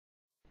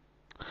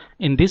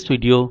In this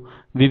video,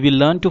 we will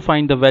learn to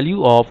find the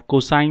value of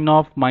cosine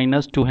of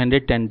minus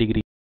 210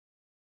 degree.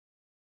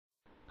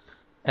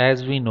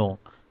 As we know,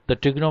 the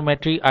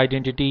trigonometry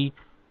identity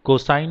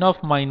cosine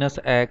of minus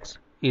x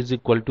is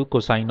equal to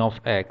cosine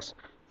of x.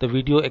 The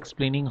video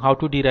explaining how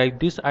to derive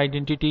this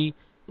identity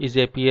is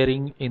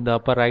appearing in the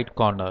upper right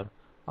corner.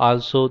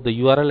 Also, the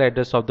URL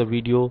address of the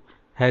video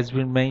has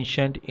been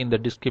mentioned in the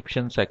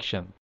description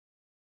section.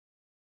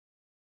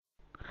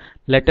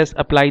 Let us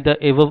apply the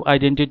above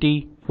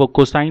identity for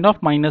cosine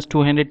of minus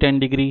 210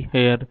 degree.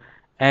 Here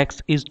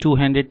x is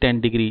 210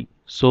 degree.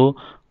 So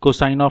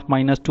cosine of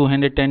minus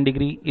 210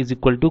 degree is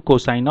equal to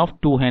cosine of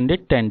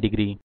 210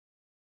 degree.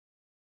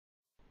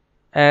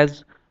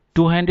 As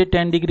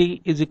 210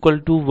 degree is equal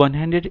to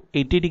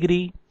 180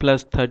 degree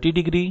plus 30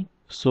 degree.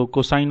 So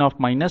cosine of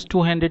minus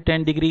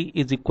 210 degree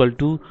is equal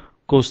to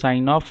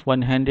cosine of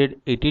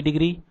 180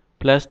 degree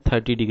plus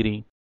 30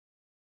 degree.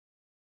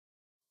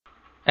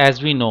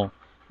 As we know,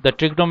 the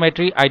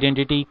trigonometry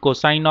identity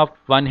cosine of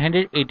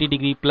 180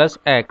 degree plus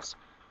x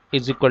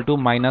is equal to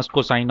minus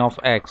cosine of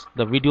x.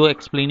 The video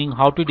explaining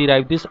how to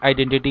derive this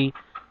identity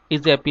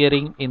is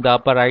appearing in the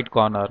upper right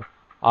corner.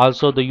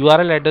 Also, the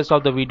URL address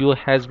of the video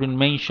has been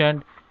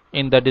mentioned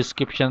in the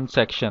description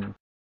section.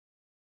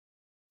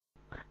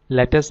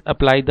 Let us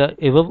apply the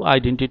above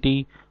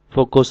identity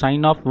for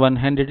cosine of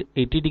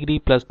 180 degree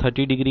plus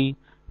 30 degree.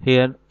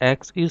 Here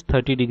x is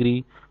 30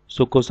 degree.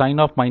 So cosine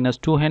of minus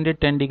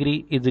 210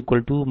 degree is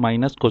equal to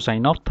minus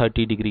cosine of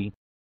 30 degree.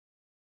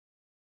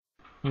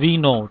 We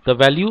know the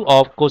value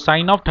of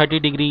cosine of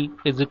 30 degree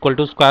is equal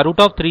to square root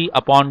of 3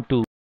 upon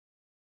 2.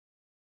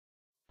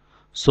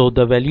 So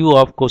the value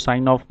of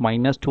cosine of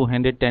minus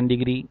 210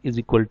 degree is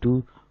equal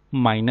to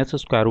minus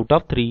square root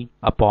of 3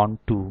 upon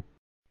 2.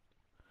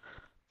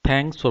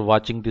 Thanks for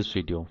watching this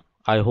video.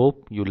 I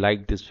hope you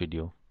liked this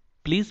video.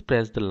 Please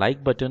press the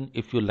like button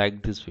if you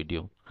liked this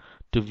video.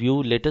 To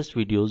view latest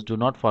videos, do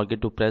not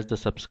forget to press the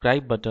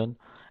subscribe button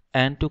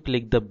and to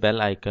click the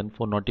bell icon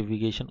for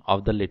notification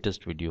of the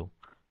latest video.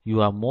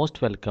 You are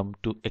most welcome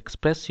to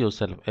express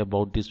yourself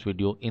about this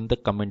video in the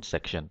comment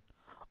section,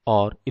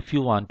 or if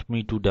you want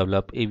me to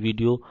develop a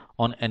video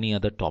on any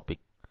other topic.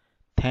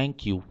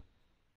 Thank you.